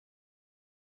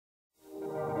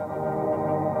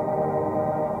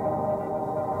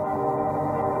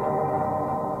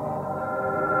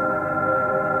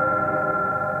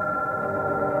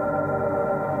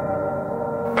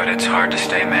It's hard to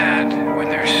stay mad when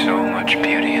there's so much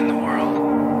beauty in the world.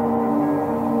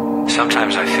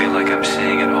 Sometimes I feel like I'm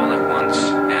seeing it all at once,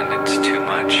 and it's too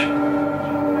much.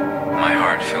 My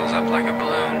heart fills up like a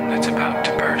balloon that's about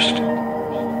to burst.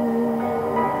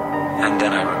 And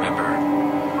then I remember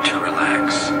to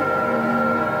relax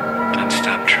and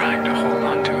stop trying to hold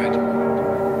on to it.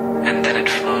 And then it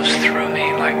flows through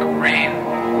me like rain,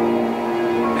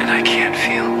 and I can't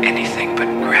feel anything but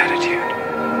gratitude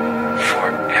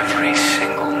for every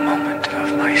single moment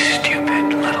of my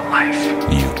stupid little life.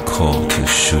 You caught a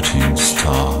shooting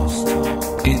star,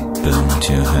 it burned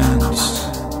your hands.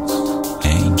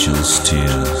 Angels'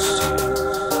 tears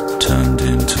turned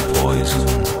into poison.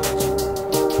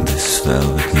 This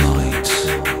velvet night,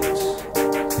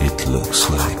 it looks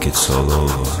like it's all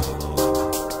over.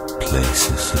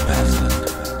 Places abandoned,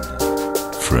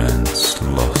 friends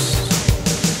lost.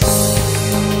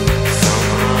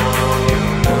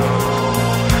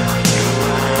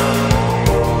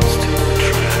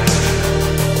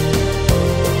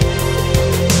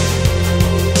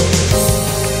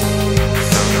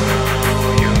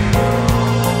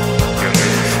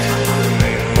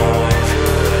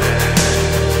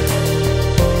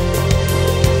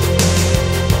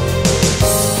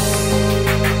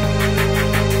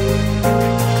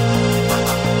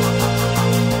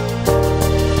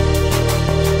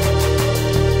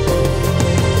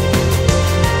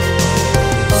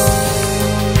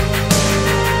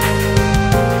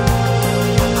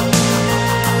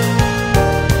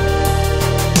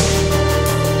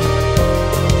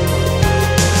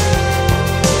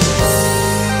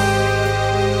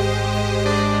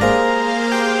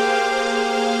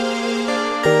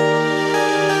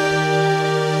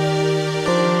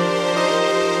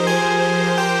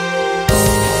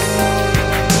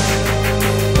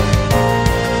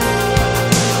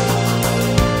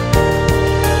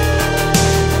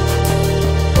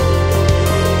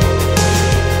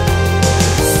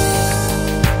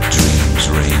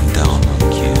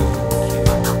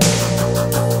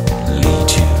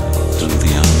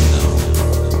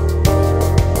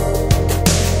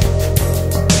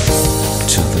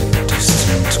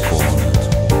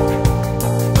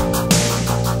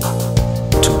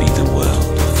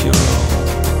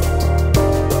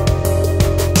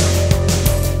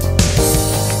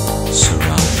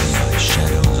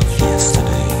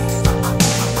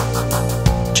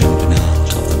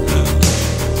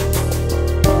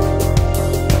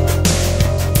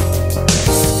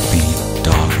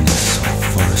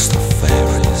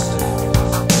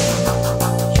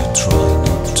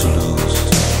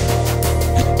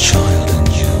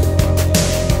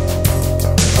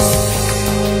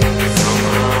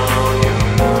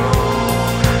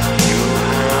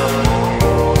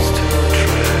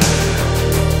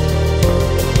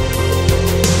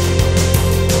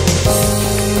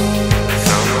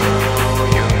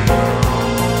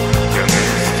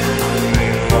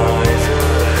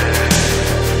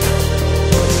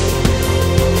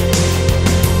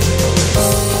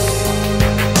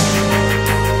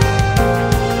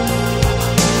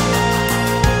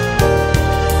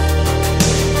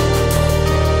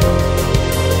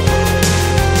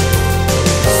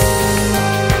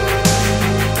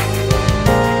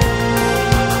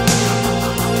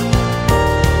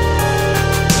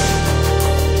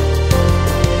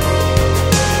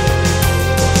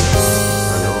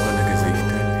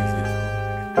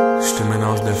 Stimmen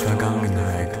aus der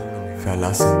Vergangenheit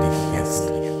verlassen dich jetzt.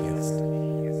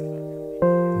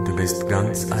 Du bist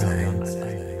ganz allein.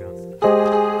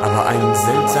 Aber ein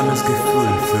seltsames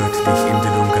Gefühl führt dich in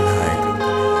die Dunkelheit,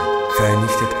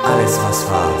 vernichtet alles, was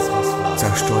war,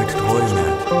 zerstreut Träume,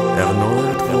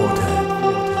 erneuert Worte.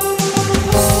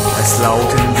 Es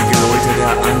lauten die Geläute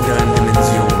der anderen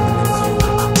Dimension.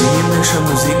 Die himmlische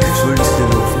Musik füllt